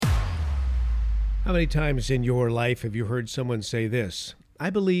How many times in your life have you heard someone say this? I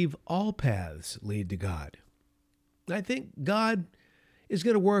believe all paths lead to God. I think God is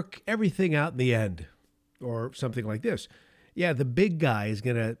going to work everything out in the end. Or something like this. Yeah, the big guy is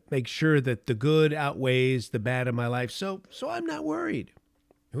going to make sure that the good outweighs the bad in my life. So I'm not worried.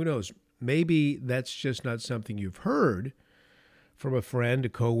 Who knows? Maybe that's just not something you've heard from a friend, a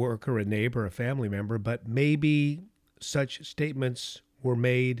coworker, a neighbor, a family member, but maybe such statements were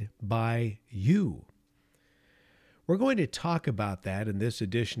made by you. We're going to talk about that in this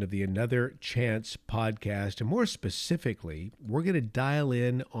edition of the Another Chance podcast. And more specifically, we're going to dial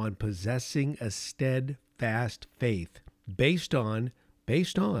in on possessing a steadfast faith based on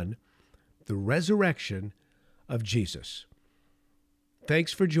the resurrection of Jesus.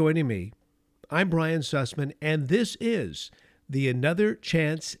 Thanks for joining me. I'm Brian Sussman, and this is the Another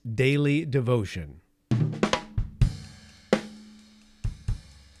Chance Daily Devotion.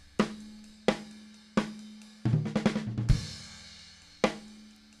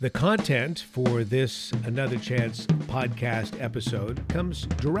 The content for this Another Chance podcast episode comes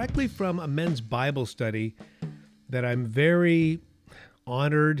directly from a men's Bible study that I'm very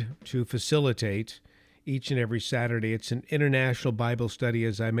honored to facilitate each and every Saturday. It's an international Bible study,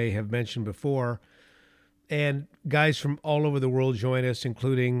 as I may have mentioned before. And guys from all over the world join us,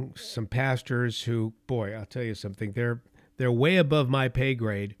 including some pastors who, boy, I'll tell you something, they're way above my pay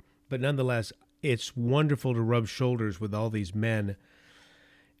grade. But nonetheless, it's wonderful to rub shoulders with all these men.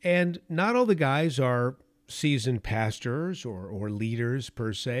 And not all the guys are seasoned pastors or leaders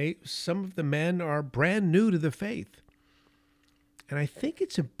per se. Some of the men are brand new to the faith. And I think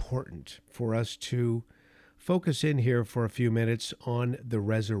it's important for us to focus in here for a few minutes on the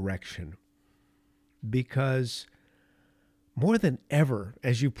resurrection. Because more than ever,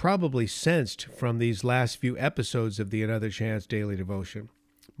 as you probably sensed from these last few episodes of the Another Chance Daily Devotion,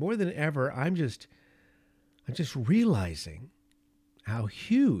 more than ever, I'm just realizing how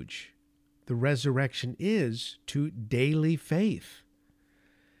huge the resurrection is to daily faith.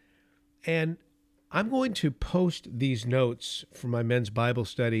 And I'm going to post these notes from my men's Bible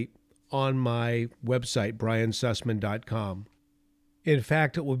study on my website, briansussman.com. In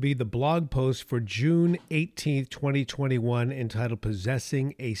fact, it will be the blog post for June 18th, 2021, entitled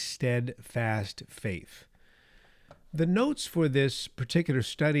Possessing a Steadfast Faith. The notes for this particular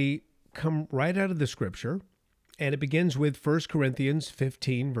study come right out of the scripture. And it begins with 1 Corinthians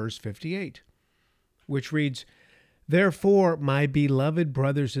 15, verse 58, which reads, Therefore, my beloved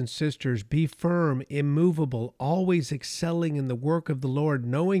brothers and sisters, be firm, immovable, always excelling in the work of the Lord,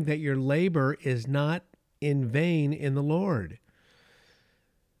 knowing that your labor is not in vain in the Lord.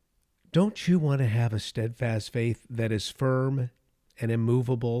 Don't you want to have a steadfast faith that is firm and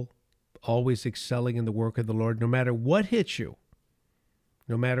immovable, always excelling in the work of the Lord, no matter what hits you,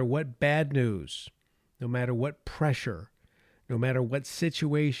 no matter what bad news, no matter what pressure, no matter what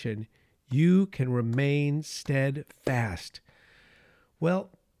situation, you can remain steadfast.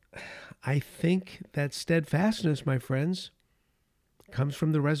 Well, I think that steadfastness, my friends, comes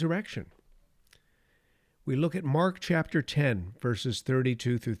from the resurrection. We look at Mark chapter 10, verses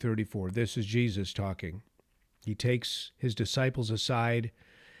 32 through 34. This is Jesus talking. He takes his disciples aside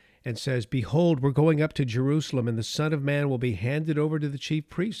and says, Behold, we're going up to Jerusalem, and the Son of Man will be handed over to the chief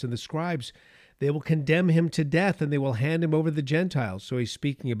priests and the scribes. They will condemn him to death, and they will hand him over to the Gentiles. So he's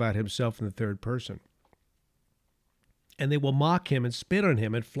speaking about himself in the third person. And they will mock him and spit on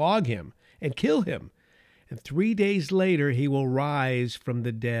him and flog him and kill him. And 3 days later, he will rise from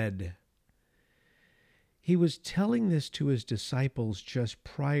the dead. He was telling this to his disciples just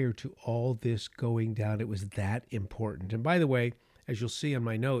prior to all this going down. It was that important. And by the way, as you'll see on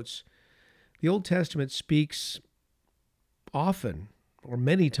my notes, the Old Testament speaks often, or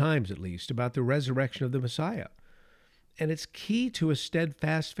many times at least, about the resurrection of the Messiah. And it's key to a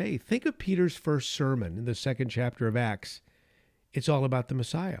steadfast faith. Think of Peter's first sermon in the second chapter of Acts. It's all about the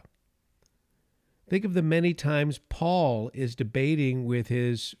Messiah. Think of the many times Paul is debating with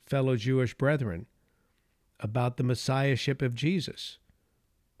his fellow Jewish brethren about the Messiahship of Jesus.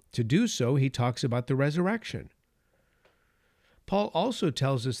 To do so, he talks about the resurrection. Paul also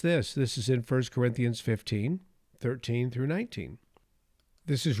tells us this. This is in 1 Corinthians 15, 13 through 19.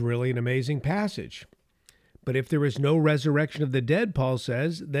 This is really an amazing passage. But if there is no resurrection of the dead, Paul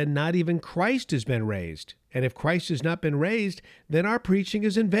says, then not even Christ has been raised. And if Christ has not been raised, then our preaching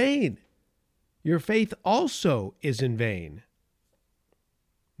is in vain. Your faith also is in vain.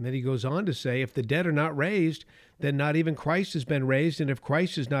 And then he goes on to say, if the dead are not raised, then not even Christ has been raised. And if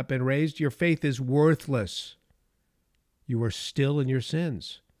Christ has not been raised, your faith is worthless. You are still in your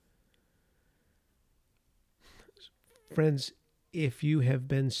sins. Friends, if you have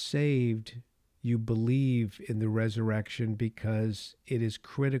been saved, you believe in the resurrection because it is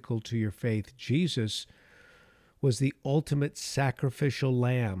critical to your faith. Jesus was the ultimate sacrificial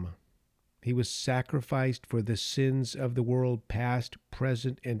lamb. He was sacrificed for the sins of the world, past,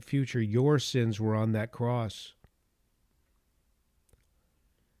 present, and future. Your sins were on that cross.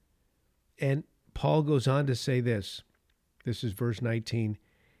 And Paul goes on to say this. This is verse 19.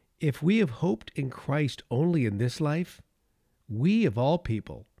 If we have hoped in Christ only in this life, we of all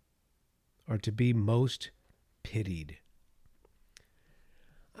people are to be most pitied.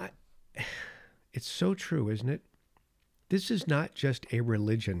 It's so true, isn't it? This is not just a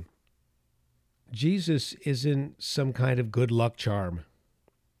religion. Jesus isn't some kind of good luck charm.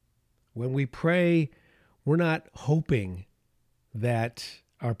 When we pray, we're not hoping that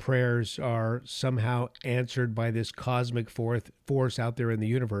our prayers are somehow answered by this cosmic force out there in the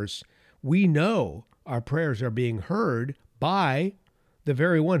universe. We know our prayers are being heard by the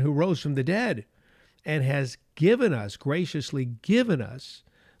very one who rose from the dead and has given us, graciously given us,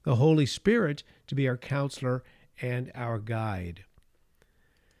 the Holy Spirit to be our counselor and our guide.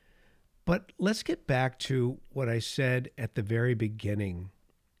 But let's get back to what I said at the very beginning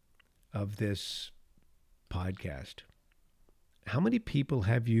of this podcast. How many people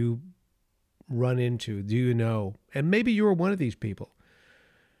have you run into, do you know, and maybe you were one of these people,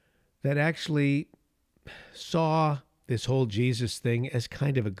 that actually saw this whole Jesus thing as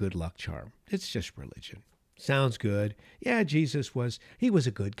kind of a good luck charm? It's just religion. Sounds good. Yeah, he was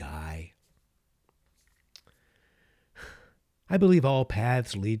a good guy. I believe all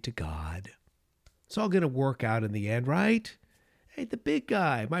paths lead to God. It's all going to work out in the end, right? Hey, the big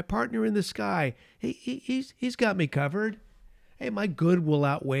guy, my partner in the sky, he's got me covered. Hey, my good will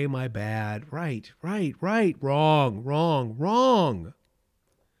outweigh my bad. Right. Wrong.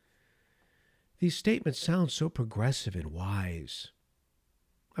 These statements sound so progressive and wise.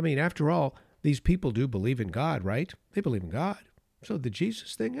 I mean, after all, these people do believe in God, right? They believe in God. So the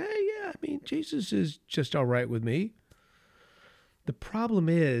Jesus thing, Jesus is just all right with me. The problem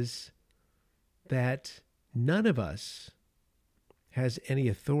is that none of us has any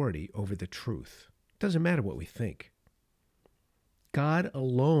authority over the truth. It doesn't matter what we think. God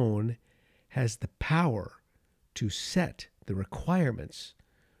alone has the power to set the requirements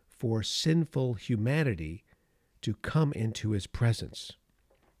for sinful humanity to come into his presence.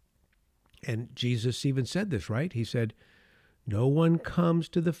 And Jesus even said this, right? He said, "No one comes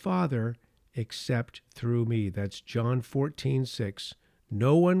to the Father except through me." That's John 14:6.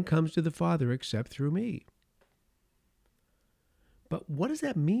 No one comes to the Father except through me. But what does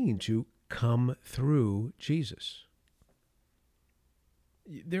that mean, to come through Jesus?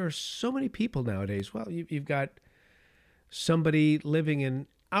 There are so many people nowadays. Well, you've got somebody living in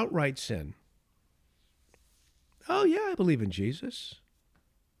outright sin. Oh, yeah, I believe in Jesus.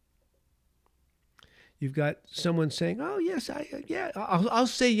 You've got someone saying, "Oh, yes, I'll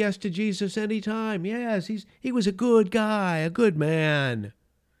say yes to Jesus anytime. Yes, he was a good guy, a good man."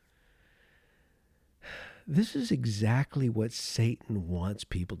 This is exactly what Satan wants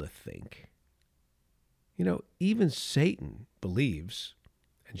people to think. You know, even Satan believes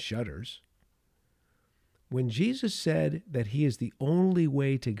and shudders. When Jesus said that he is the only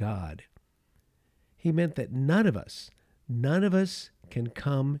way to God, he meant that none of us can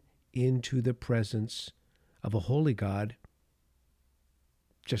come into the presence of a holy God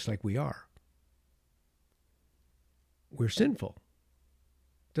just like we are. We're sinful.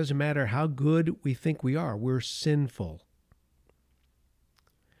 Doesn't matter how good we think we are, we're sinful.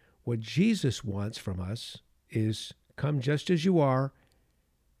 What Jesus wants from us is come just as you are,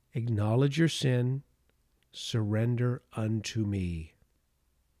 acknowledge your sin, surrender unto me.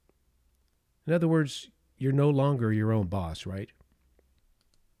 In other words, you're no longer your own boss, right?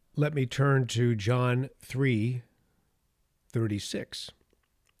 Let me turn to John 3:36.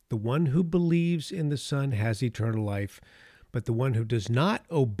 The one who believes in the Son has eternal life, but the one who does not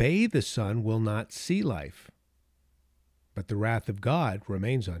obey the Son will not see life, but the wrath of God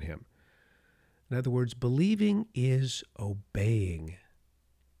remains on him. In other words, believing is obeying.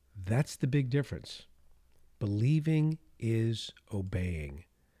 That's the big difference. Believing is obeying.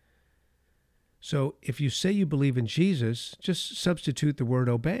 So if you say you believe in Jesus, just substitute the word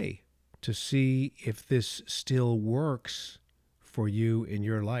obey to see if this still works for you in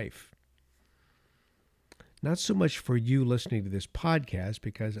your life. Not so much for you listening to this podcast,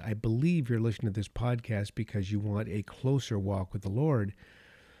 because I believe you're listening to this podcast because you want a closer walk with the Lord,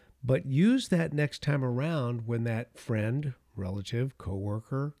 but use that next time around when that friend, relative,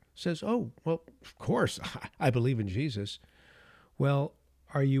 coworker says, "Oh, well, of course, I believe in Jesus." Well,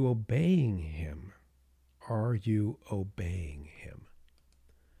 are you obeying him? Are you obeying him?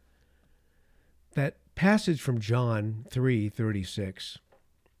 That passage from John 3:36,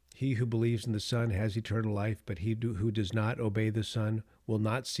 he who believes in the Son has eternal life, but who does not obey the Son will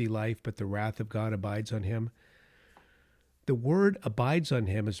not see life, but the wrath of God abides on him. The word abides on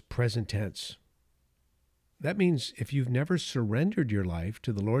him is present tense. That means if you've never surrendered your life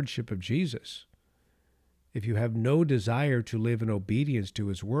to the Lordship of Jesus, if you have no desire to live in obedience to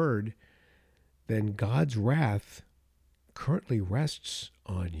his word, then God's wrath currently rests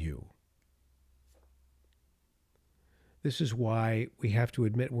on you. This is why we have to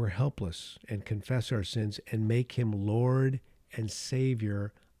admit we're helpless and confess our sins and make him Lord and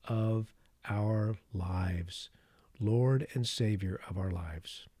Savior of our lives. Lord and Savior of our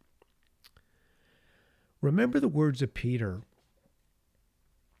lives. Remember the words of Peter.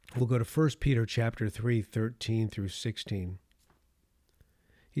 We'll go to 1 Peter chapter 3, 13 through 16.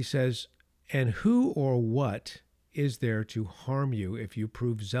 He says, "And who or what is there to harm you if you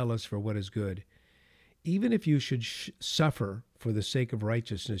prove zealous for what is good? Even if you should suffer for the sake of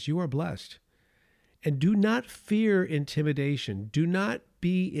righteousness, you are blessed. And do not fear intimidation. Do not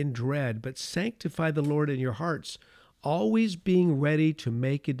be in dread, but sanctify the Lord in your hearts, always being ready to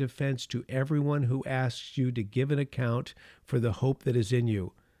make a defense to everyone who asks you to give an account for the hope that is in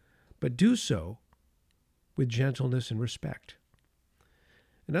you. But do so with gentleness and respect."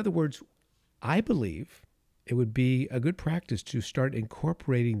 In other words, I believe it would be a good practice to start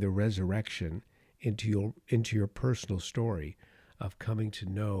incorporating the resurrection into your personal story of coming to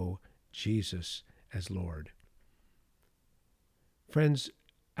know Jesus as Lord. Friends,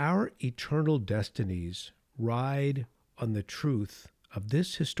 our eternal destinies ride on the truth of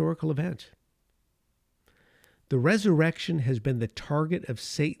this historical event. The resurrection has been the target of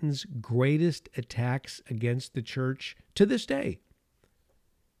Satan's greatest attacks against the church to this day.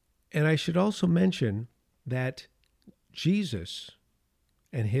 And I should also mention that Jesus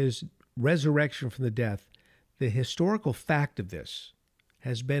and his resurrection from the death, the historical fact of this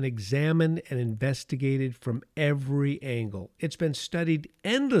has been examined and investigated from every angle. It's been studied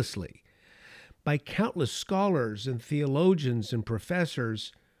endlessly by countless scholars and theologians and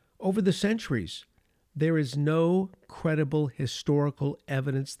professors over the centuries. There is no credible historical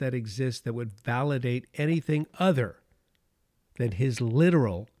evidence that exists that would validate anything other than his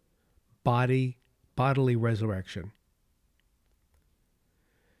literal bodily resurrection.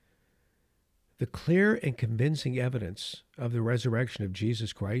 The clear and convincing evidence of the resurrection of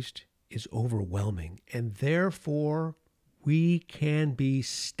Jesus Christ is overwhelming, and therefore we can be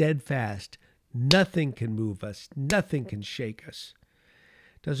steadfast. Nothing can move us. Nothing can shake us.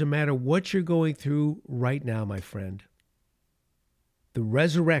 Doesn't matter what you're going through right now, my friend. The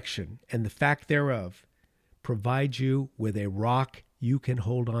resurrection and the fact thereof provide you with a rock you can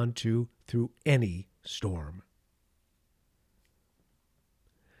hold on to through any storm.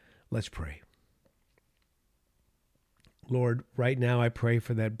 Let's pray. Lord, right now I pray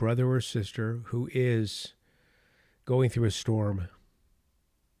for that brother or sister who is going through a storm.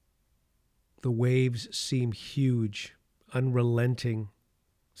 The waves seem huge, unrelenting.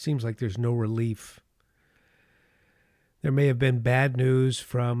 Seems like there's no relief. There may have been bad news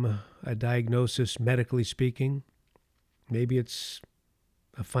from a diagnosis, medically speaking. Maybe it's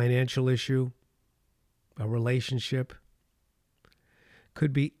a financial issue, a relationship.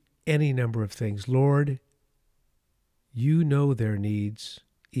 Could be any number of things. Lord, you know their needs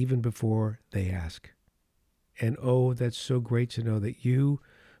even before they ask. And oh, that's so great to know that you,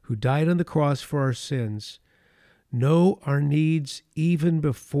 who died on the cross for our sins, know our needs even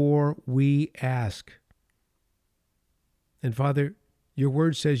before we ask. And Father, your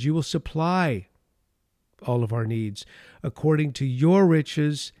word says you will supply all of our needs according to your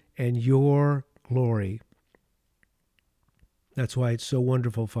riches and your glory. That's why it's so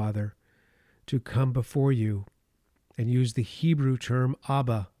wonderful, Father, to come before you and use the Hebrew term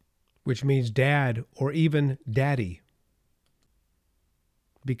Abba, which means dad or even daddy,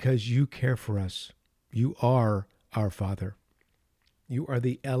 because you care for us. You are our Father. You are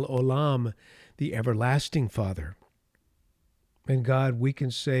the El Olam, the everlasting Father. And God, we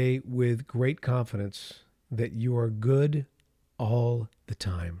can say with great confidence that you are good all the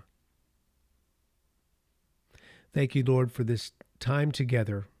time. Thank you, Lord, for this time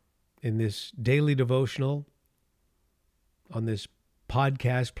together in this daily devotional, on this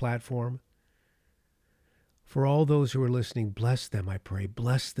podcast platform. For all those who are listening, bless them, I pray.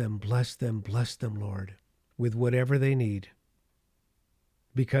 Bless them, bless them, bless them, Lord, with whatever they need.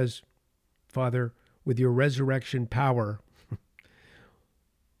 Because, Father, with your resurrection power,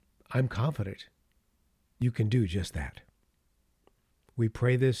 I'm confident you can do just that. We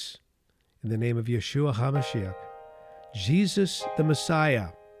pray this in the name of Yeshua HaMashiach, Jesus the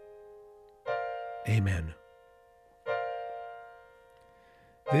Messiah. Amen.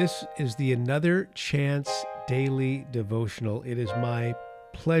 This is the Another Chance Daily Devotional. It is my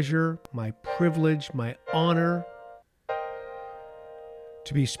pleasure, my privilege, my honor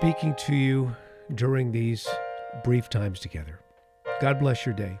to be speaking to you during these brief times together. God bless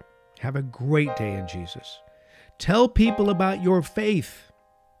your day. Have a great day in Jesus. Tell people about your faith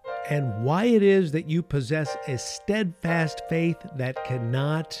and why it is that you possess a steadfast faith that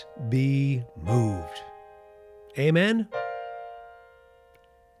cannot be moved. Amen.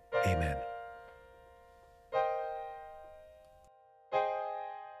 Amen.